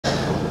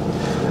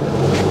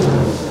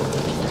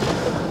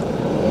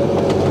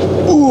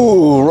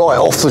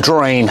off the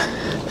drain.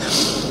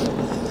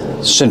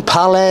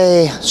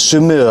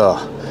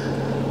 Saint-Palais-sur-Mer.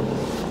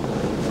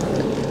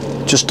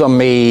 Just done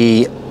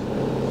me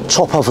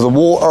top over the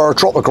water,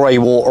 drop the grey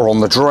water on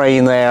the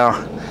drain there.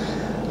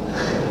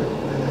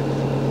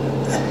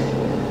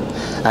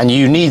 And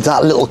you need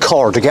that little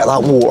car to get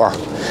that water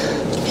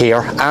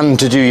here and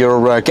to do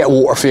your get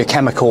water for your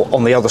chemical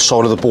on the other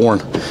side of the bourne.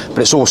 But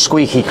it's all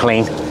squeaky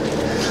clean.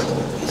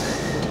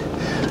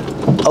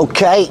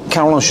 Okay,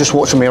 Caroline's just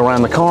watching me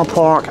around the car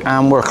park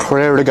and we're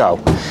clear to go.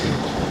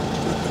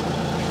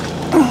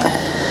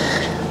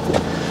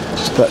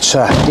 But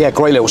yeah,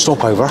 great little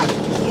stopover.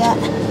 Yeah.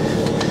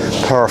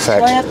 Perfect.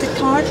 Do I have the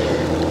card?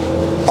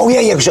 Oh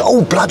yeah,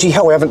 oh bloody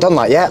hell, we haven't done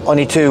that yet. I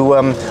need to,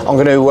 I'm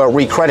going to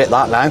recredit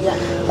that now. Yeah.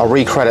 I'll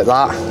recredit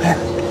that.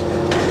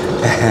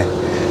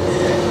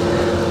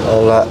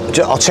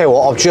 I'll tell you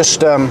what, I'll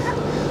just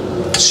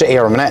sit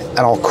here a minute and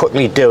I'll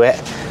quickly do it.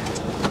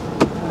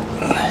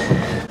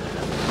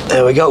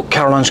 There we go,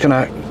 Caroline's going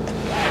to...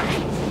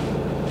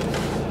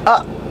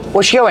 Ah,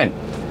 where's she going?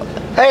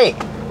 Hey!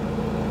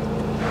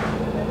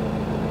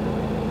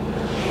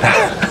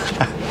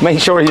 Make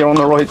sure you're on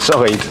the right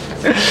side.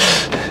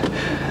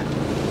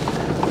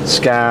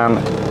 Scan.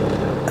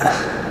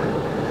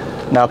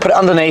 No, put it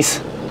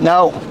underneath.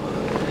 No.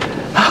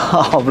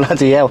 Oh,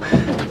 bloody hell.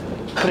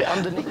 Put it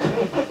underneath.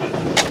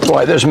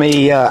 Right, there's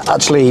me.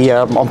 Actually,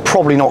 I'm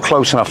probably not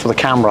close enough for the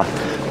camera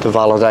to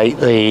validate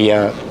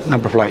the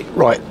number plate.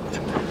 Right.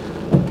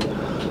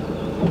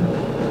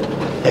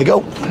 There you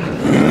go.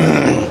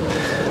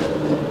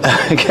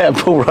 Get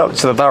pulled up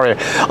to the barrier.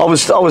 I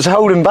was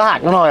holding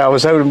back, wasn't I? I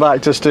was holding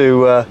back just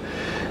to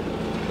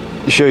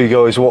show you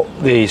guys what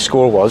the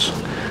score was.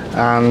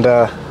 And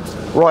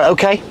right,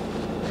 okay.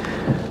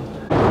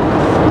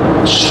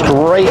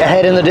 Straight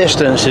ahead in the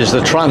distance is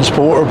the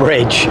Transporter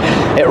Bridge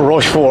at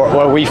Rochefort,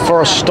 where we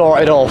first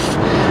started off.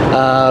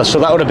 So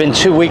that would have been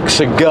 2 weeks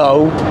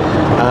ago.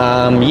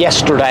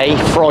 Yesterday,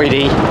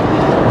 Friday.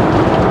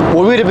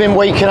 We would have been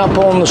waking up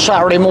on the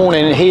Saturday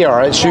morning here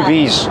at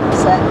Soubise.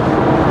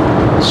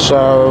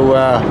 So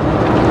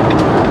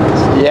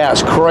yeah,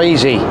 it's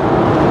crazy.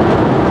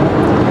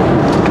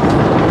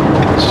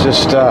 It's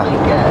just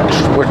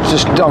we're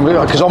just done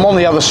because I'm on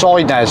the other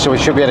side now, so we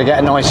should be able to get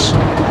a nice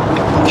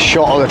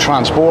shot of the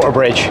Transporter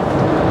Bridge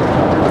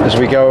as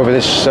we go over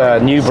this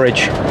new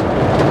bridge.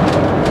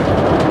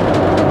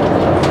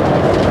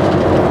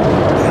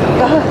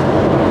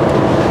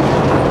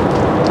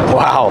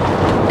 Wow,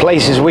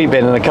 places we've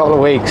been in a couple of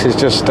weeks is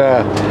just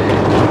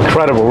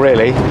incredible,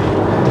 really.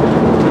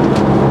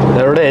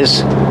 There it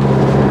is.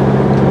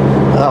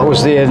 That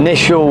was the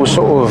initial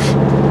sort of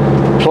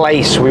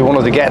place we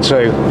wanted to get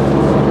to,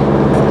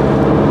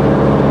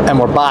 and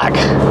we're back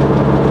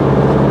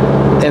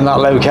in that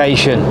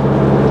location.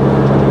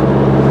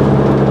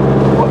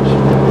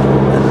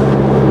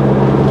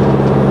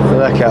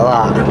 Look at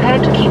that. Prepare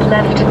to keep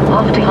left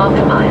after half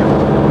a mile.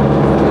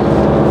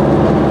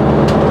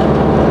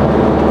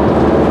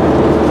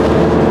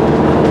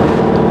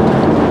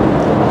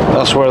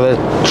 That's where the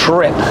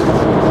trip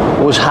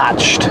was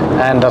hatched,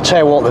 and I'll tell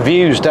you what, the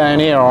views down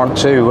here aren't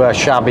too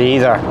shabby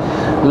either.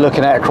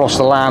 Looking at it across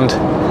the land,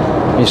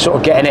 you're sort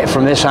of getting it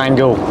from this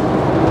angle.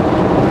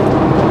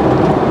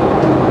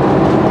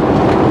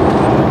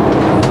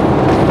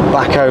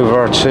 Back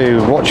over to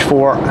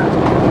Rochefort.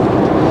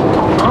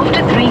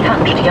 After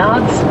 300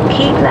 yards,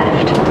 keep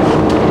left.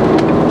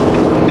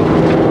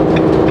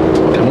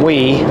 And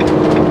we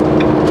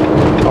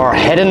are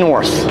heading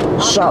north.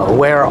 So,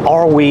 where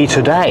are we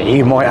today,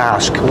 you might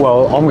ask?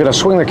 Well, I'm going to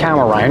swing the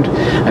camera around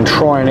and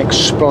try and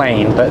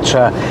explain, but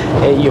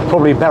you're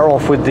probably better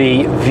off with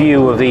the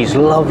view of these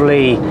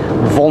lovely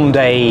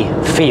Vendée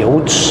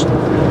fields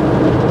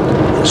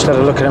instead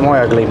of looking at my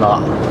ugly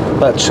mutt.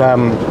 But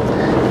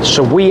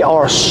so we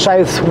are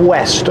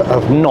southwest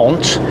of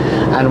Nantes,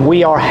 and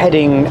we are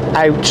heading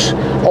out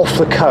off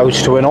the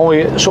coast to an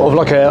sort of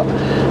like a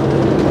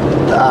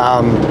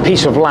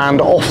piece of land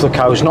off the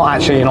coast, not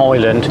actually an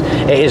island.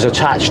 It is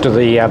attached to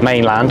the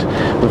mainland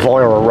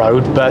via a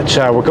road, but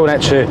we're going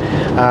out to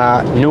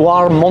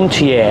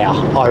Noirmoutier,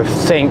 I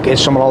think is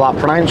something like that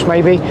pronounced,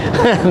 maybe.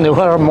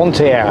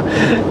 Noirmoutier,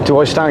 do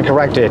I stand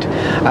corrected?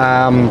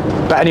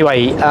 But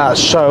anyway,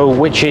 so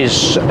which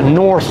is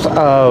north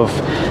of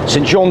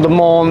Saint Jean de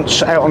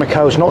Monts, out on the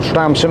coast, Notre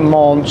Dame Saint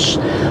Monts,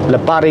 Le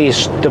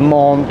Barris de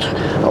Monts,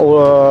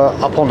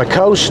 up on the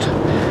coast.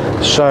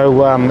 So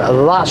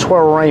that's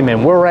where we're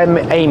aiming. We're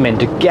aiming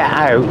to get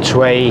out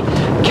to a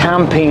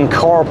camping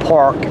car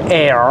park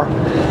Aire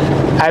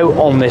out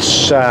on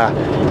this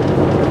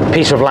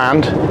piece of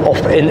land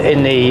off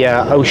in the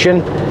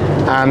ocean,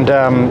 and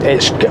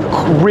it's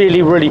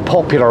really, really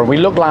popular. We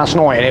looked last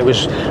night and it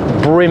was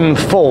brim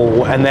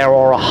full, and there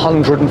are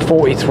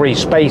 143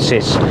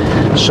 spaces.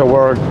 So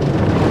we're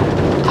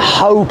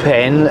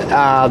hoping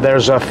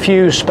there's a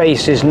few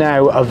spaces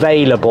now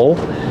available.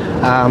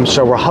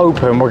 So we're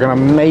hoping we're going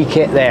to make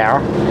it there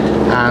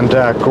and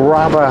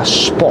grab a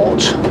spot,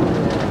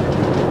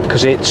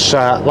 because it's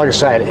like I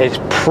said, it's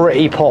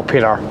pretty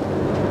popular.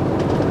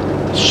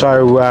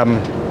 So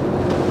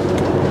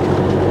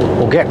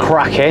we'll get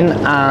cracking,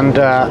 and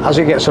as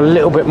it gets a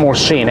little bit more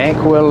scenic,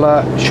 we'll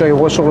show you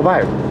what it's all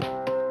about.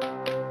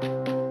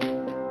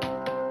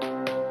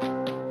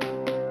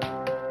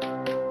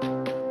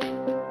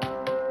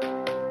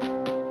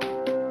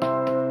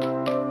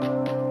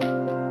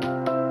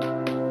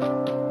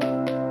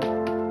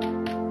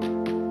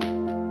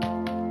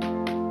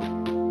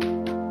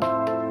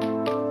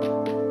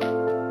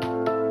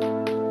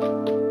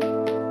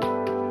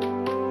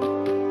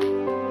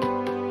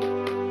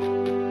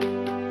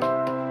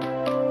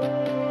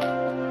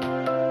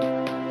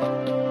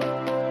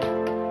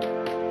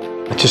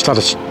 Just had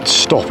to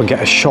stop and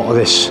get a shot of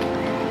this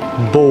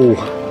bull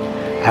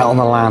out on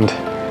the land.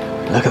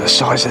 Look at the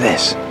size of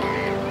this.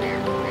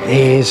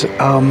 He is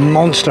a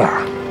monster.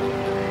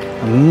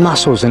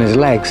 Muscles in his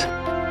legs.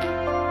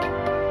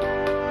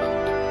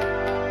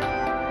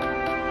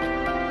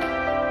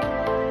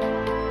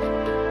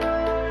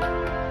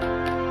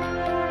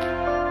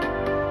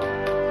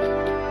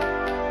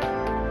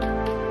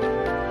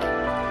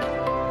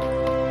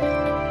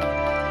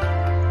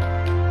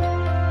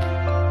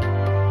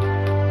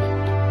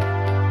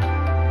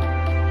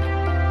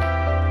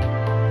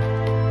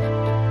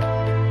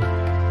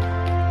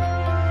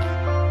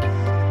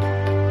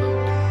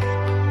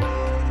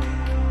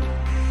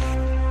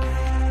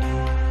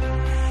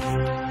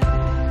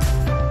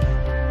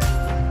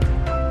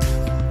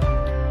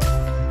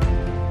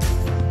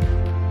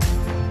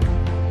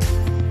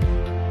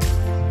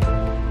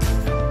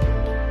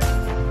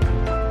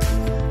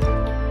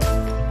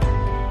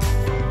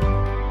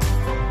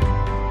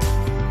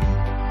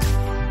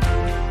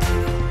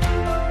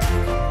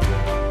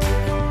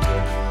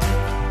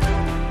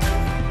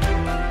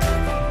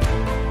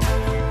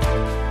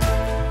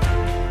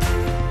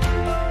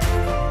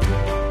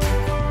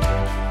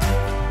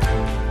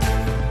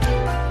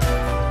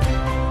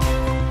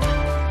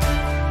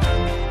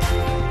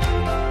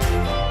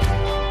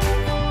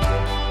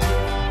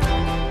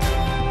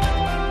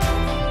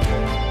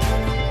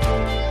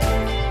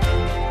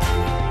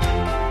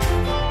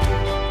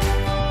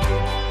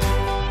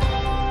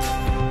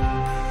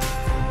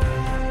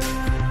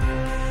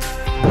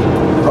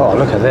 Oh,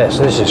 look at this.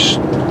 This is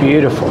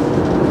beautiful.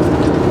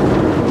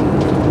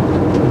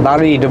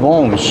 Barry de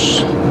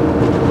Mons.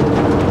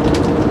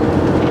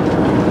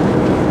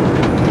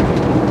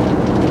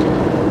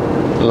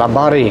 La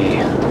Barry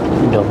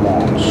de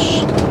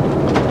Mons.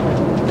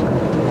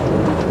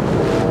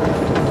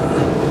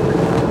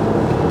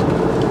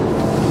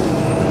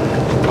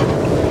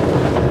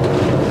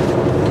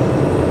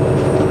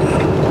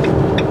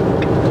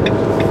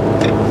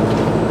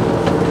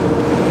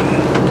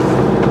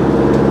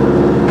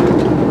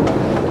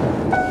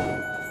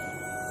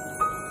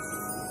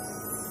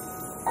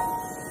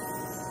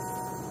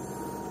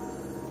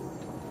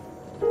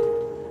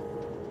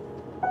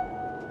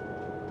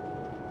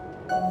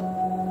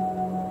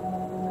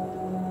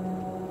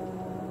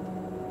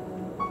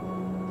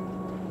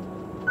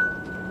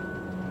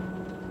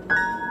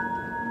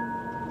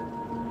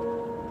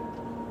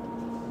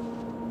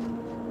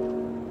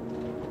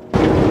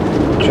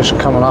 Just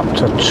coming up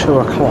to 2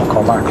 o'clock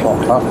on that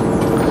clock up.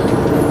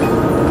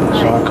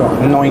 So I've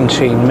got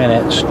 19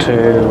 minutes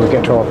to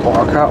get to our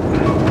park up.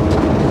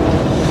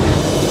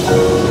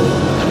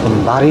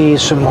 From Barry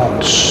de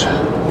Mons.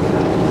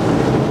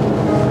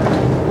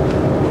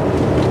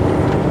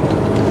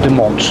 De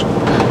Mons.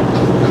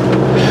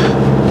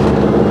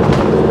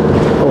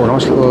 Oh,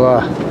 nice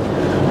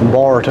little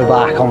bar to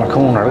back on the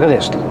corner. Look at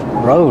this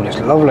road, it's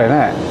lovely, isn't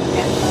it?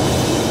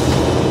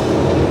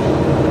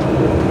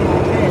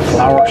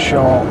 Flower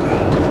shop.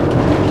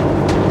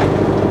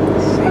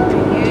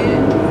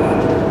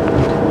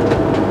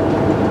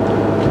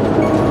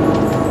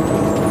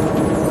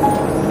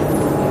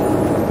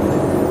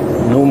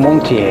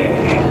 Noirmoutier.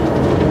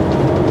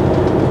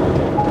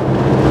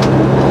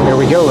 Here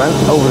we go then,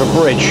 over the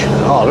bridge.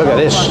 Oh, look at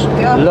this.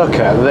 Look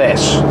at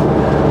this.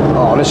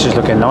 Oh, this is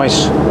looking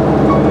nice.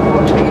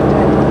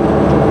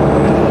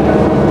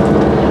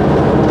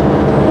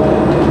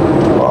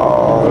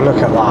 Oh, look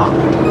at that.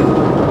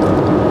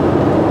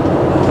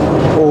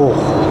 Oh.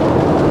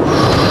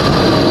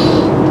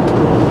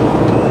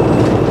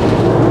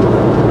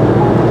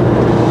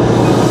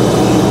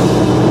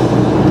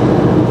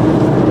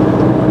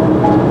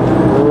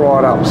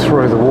 Right up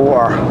through the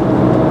water.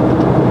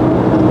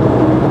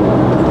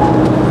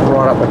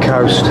 Right up the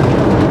coast.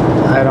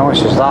 How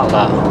nice is that,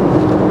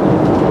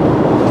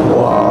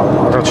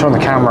 Whoa, I'm going to turn the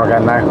camera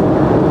again now.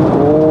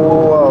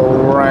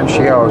 Whoa, round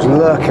she goes.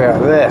 Look at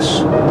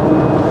this.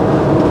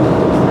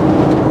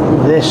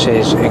 This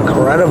is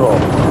incredible.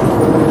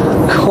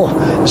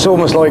 God, it's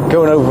almost like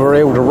going over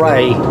Aire de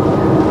Ray.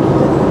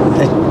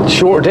 A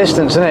short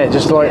distance, isn't it?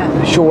 Just like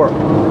a short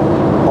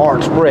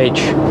arch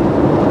bridge.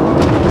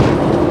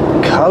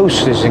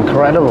 Coast is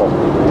incredible.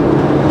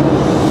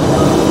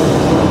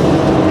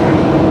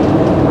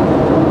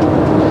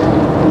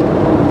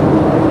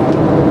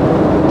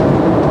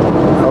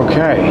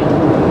 Okay.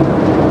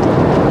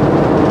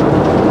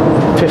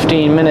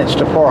 15 minutes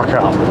to park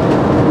up.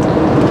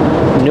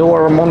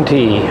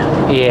 Noirmoutier.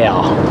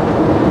 Yeah.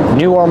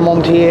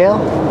 Noirmoutier,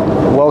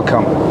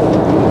 welcome.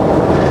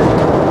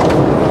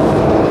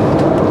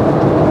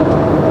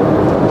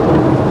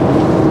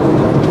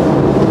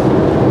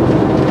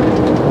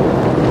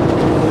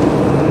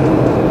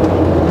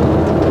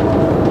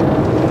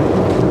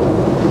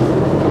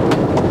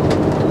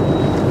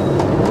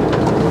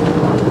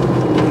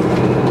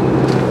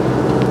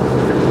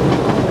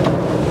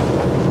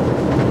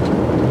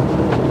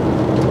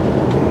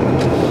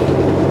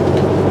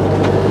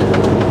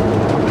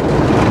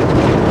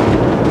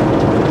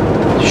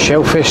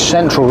 Shellfish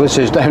Central, this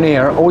is down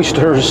here.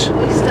 Oysters,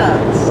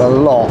 a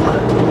lot.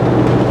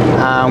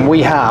 And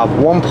we have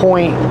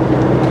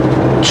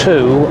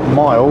 1.2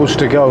 miles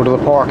to go to the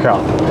park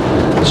up.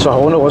 So I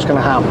wonder what's going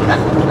to happen.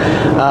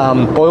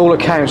 By all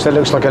accounts, there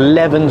looks like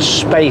 11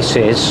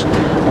 spaces.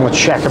 I'm going to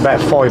check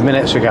about 5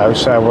 minutes ago,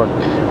 so we're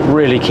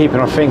really keeping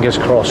our fingers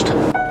crossed.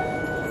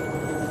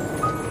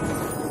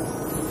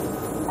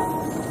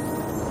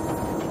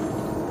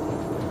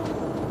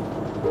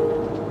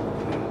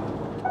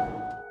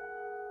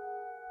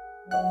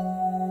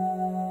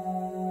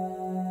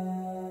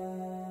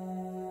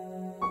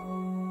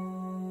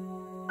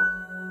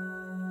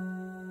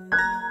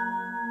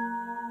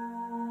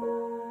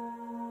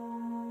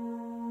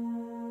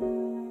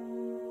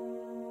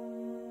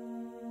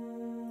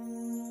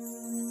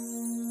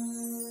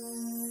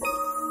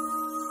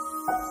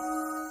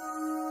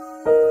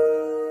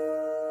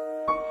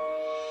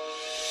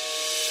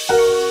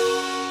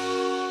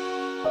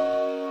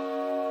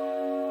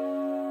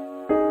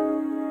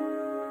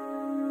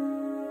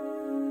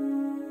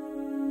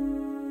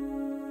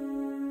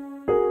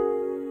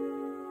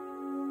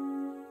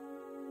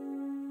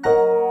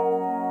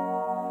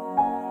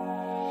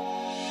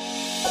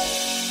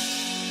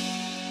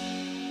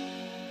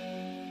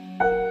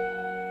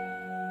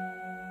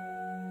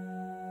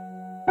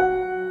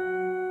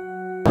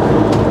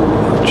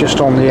 Just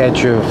on the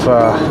edge of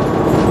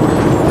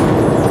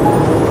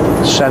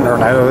centre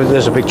now.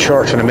 There's a big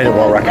church in the middle,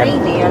 I reckon.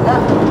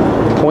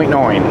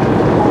 0.9.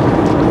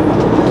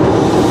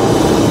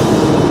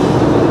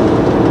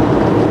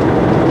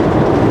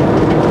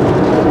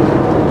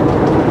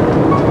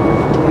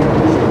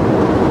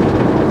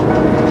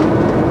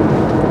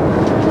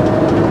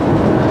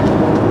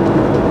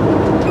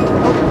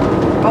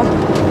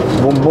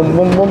 Boom, boom,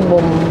 boom, boom,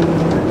 boom.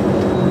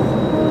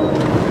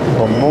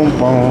 Boom, boom,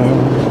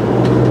 boom.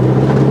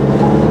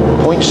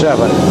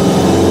 0.7,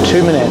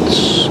 2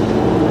 minutes,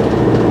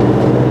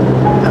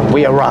 and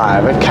we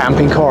arrive at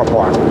Camping Car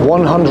Park.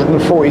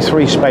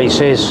 143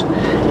 spaces,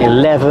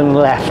 11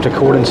 left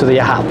according to the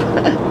app.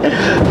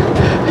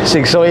 It's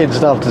exciting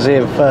stuff to see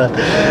if,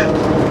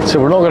 so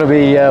we're not going to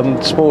be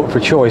sport for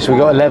choice. We've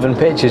got 11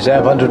 pitches out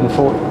of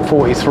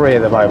 143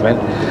 at the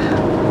moment.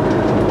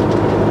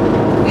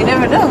 You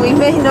never know, we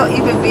may not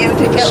even be able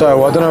to get.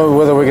 So I don't know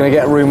whether we're going to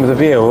get room with a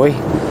view, are we?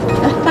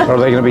 Or are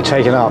they going to be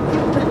taken up?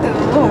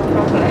 Oh,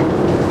 probably.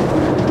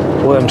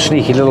 All them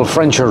sneaky little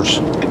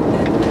Frenchers.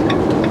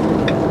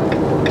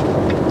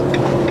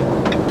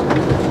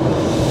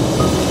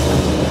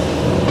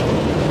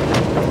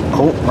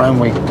 Oh, round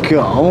we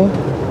go.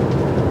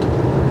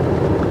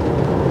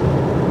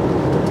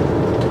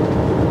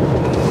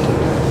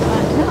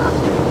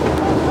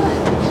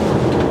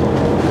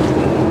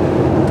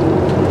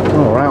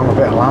 Oh, around a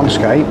bit of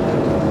landscape. A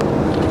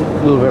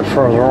little bit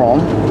further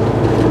on.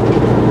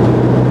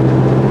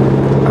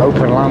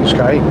 Open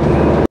landscape.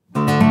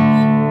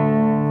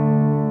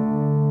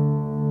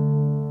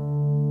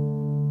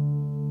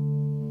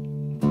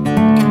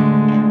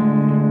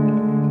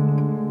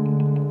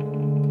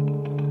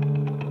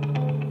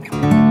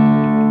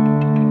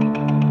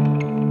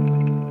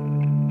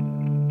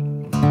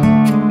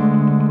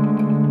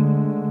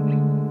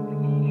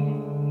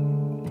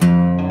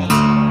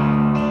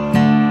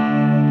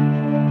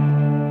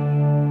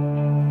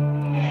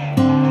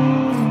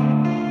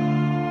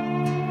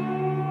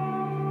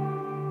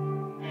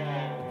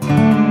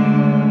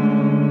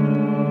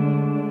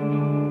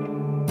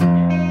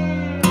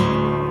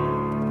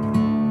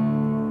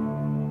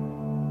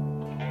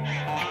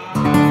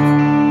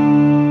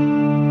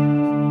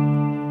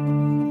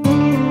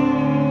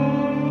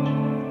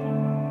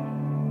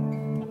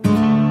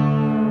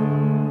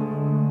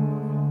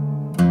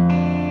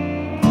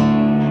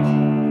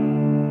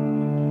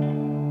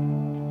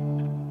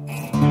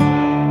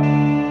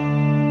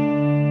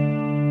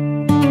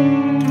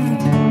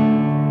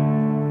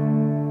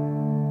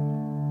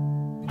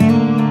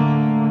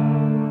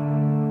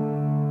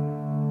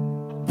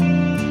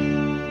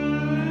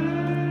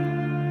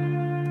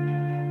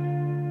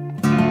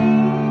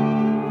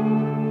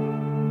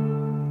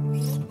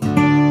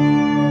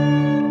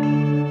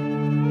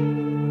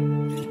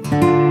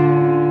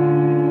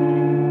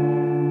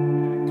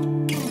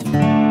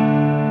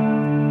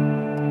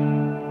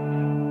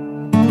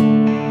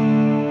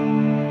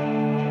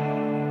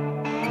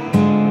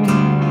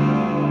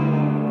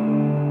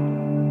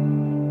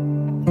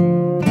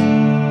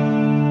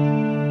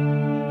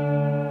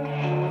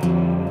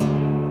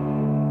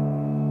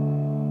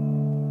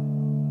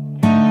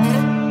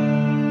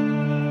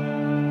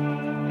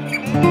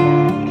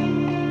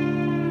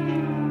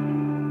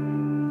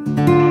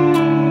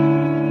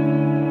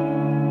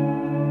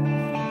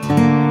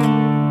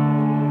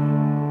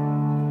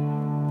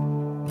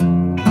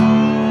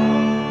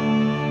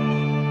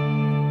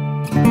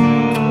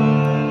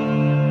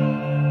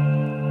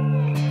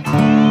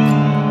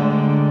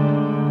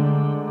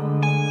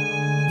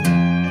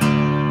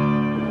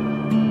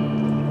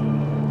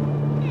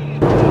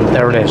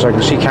 There it is. I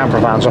can see camper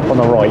vans up on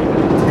the right. Oh,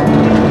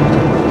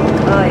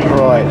 yeah.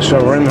 Right,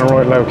 so we're in the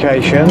right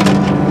location.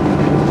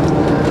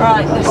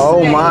 Right, let's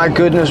Oh see. my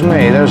goodness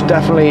me, there's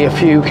definitely a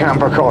few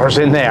camper cars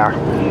in there.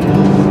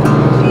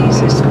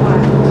 Jesus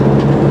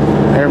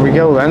Christ. Here we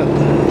go then.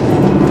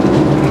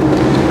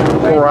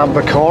 Grab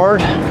the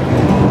card.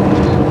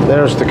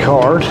 There's the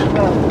card.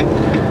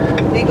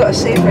 Well, you got to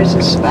see if there's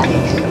a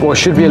space. Well, it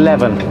should be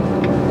 11.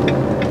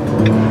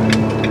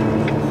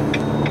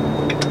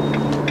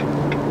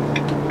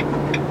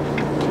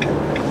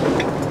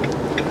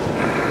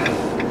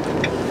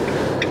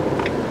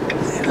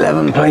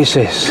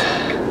 Places.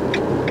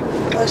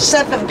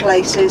 7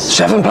 places.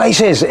 7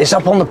 places. It's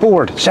up on the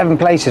board. 7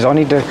 places. I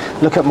need to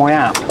look at my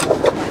app.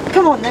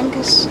 Come on then,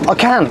 because... I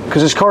can't,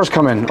 because this car's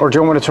coming. Or do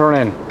you want me to turn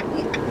in?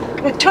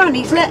 Well, turn,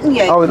 he's letting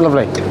you. Oh,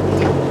 lovely.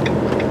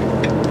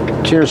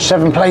 Cheers.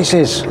 7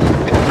 places.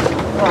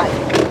 Right.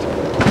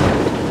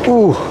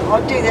 Ooh.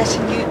 I'll do this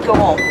and you go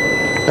on.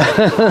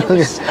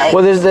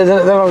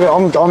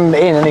 Well, I'm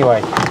in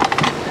anyway.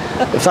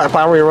 If that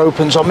barrier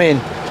opens, I'm in.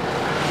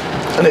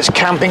 And it's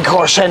camping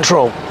car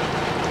central.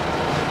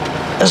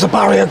 As the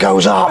barrier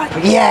goes up,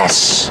 right.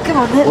 Yes! Come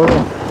on then,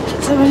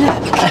 let's have a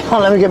look. Hang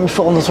on, let me get my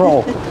foot on the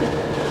throttle.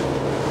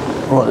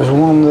 Right, there's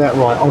one there.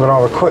 Right, I'm going to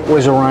have a quick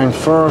whiz around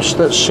first.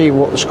 Let's see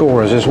what the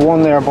score is. There's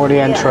one there by the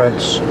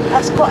entrance. Yeah.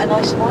 That's quite a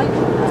nice one.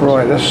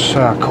 Right, let's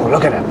cool.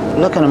 Look at it.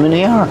 Look at him in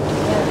the air.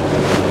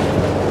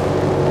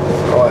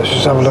 Right, let's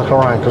just have a look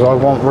around because I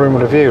want room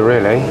of the view,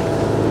 really.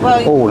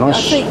 Well, oh, nice.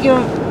 I think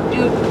you're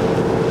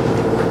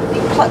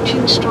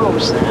clutching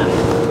straws now.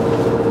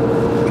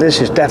 This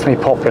is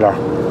definitely popular.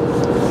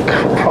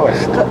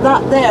 Christ. But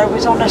that there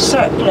was on a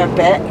circular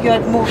bit, you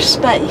had more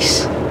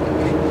space.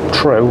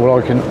 True, well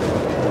I can...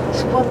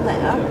 There's one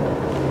there.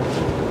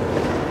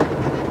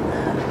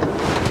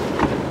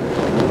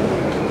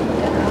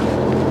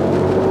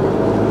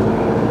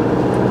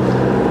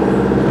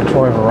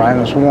 Drive around,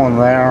 there's one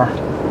there.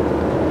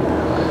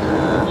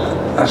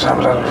 Let's have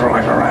a little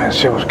drive around,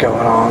 see what's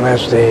going on.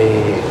 There's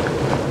the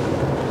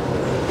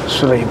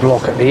facility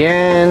block at the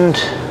end.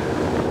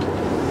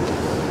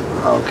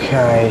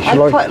 Okay. I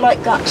quite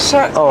like that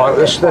circle. All right,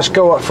 let's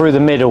go up through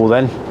the middle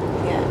then.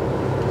 Yeah.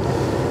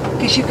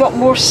 Because you've got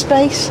more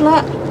space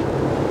left.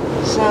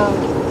 So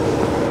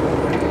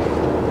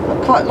I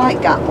quite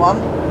like that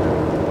one.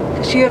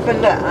 Because you have a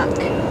look.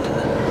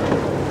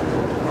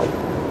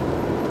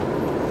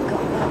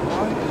 Got that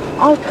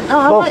one.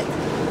 I like.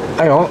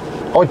 Hang on.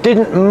 I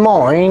didn't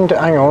mind.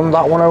 Hang on,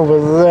 that one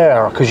over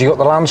there because you got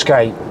the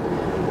landscape.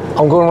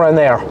 I'm going around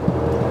there.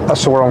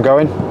 That's where I'm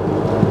going.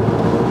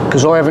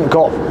 Because I haven't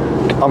got.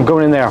 I'm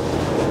going in there.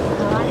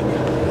 Right.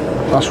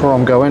 That's where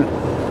I'm going.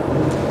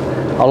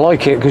 I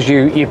like it because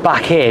you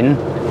back in.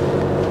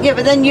 Yeah,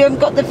 but then you haven't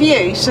got the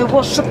view, so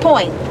what's the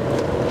point?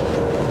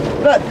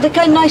 But look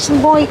how nice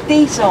and wide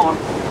these are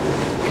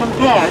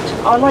compared.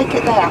 I like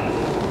it there.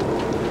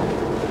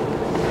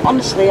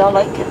 Honestly, I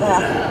like it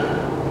there.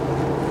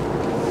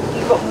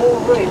 You've got more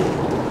room.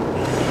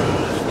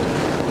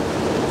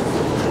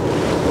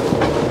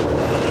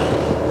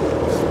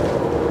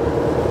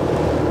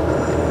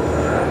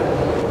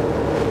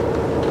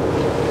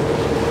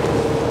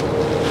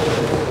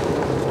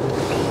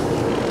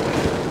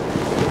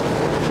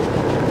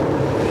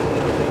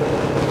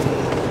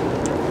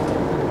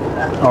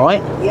 All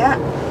right. Yeah.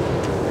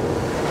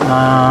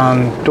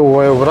 And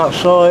doorway over that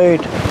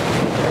side.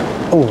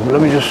 Oh, let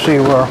me just see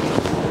where.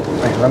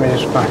 Wait, let me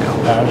just back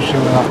up there. Just see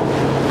where that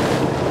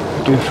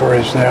doofer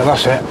is there.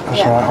 That's it. That's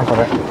Yeah. all right. I got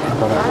it. I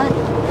got it. Right.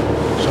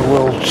 So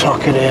we'll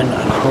tuck it in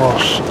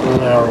across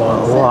there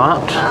like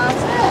that.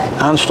 That's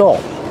it. And stop.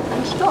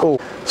 And stop. Oh.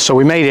 So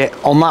we made it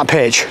on that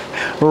pitch,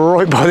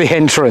 right by the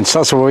entrance.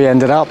 That's where we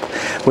ended up,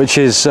 which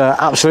is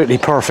absolutely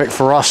perfect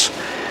for us.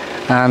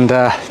 And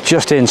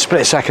just in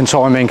split-second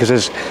timing because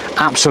there's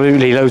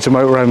absolutely loads of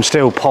motorhomes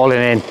still piling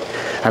in,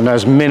 and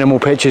there's minimal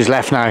pitches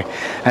left now,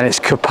 and it's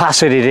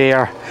capacity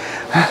here,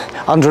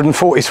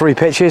 143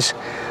 pitches,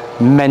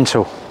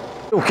 mental.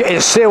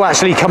 It's still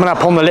actually coming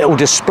up on the little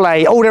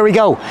display. Oh, there we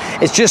go.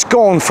 It's just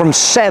gone from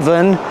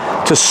 7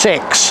 to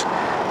 6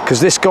 because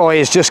this guy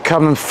is just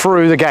coming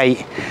through the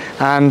gate,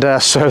 and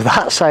so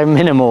that's how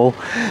minimal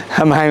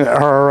amount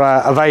are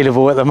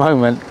available at the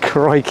moment.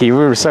 Crikey, we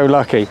were so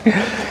lucky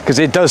because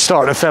it does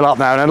start to fill up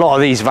now, and a lot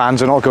of these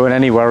vans are not going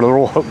anywhere. They're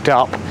all hooked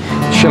up,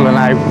 chilling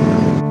out.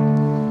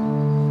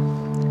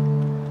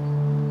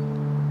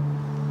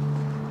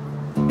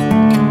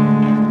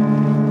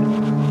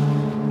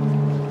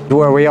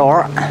 Where we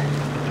are,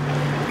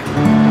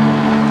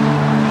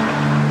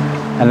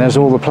 and there's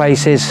all the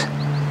places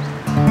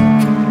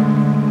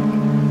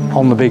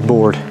on the big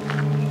board.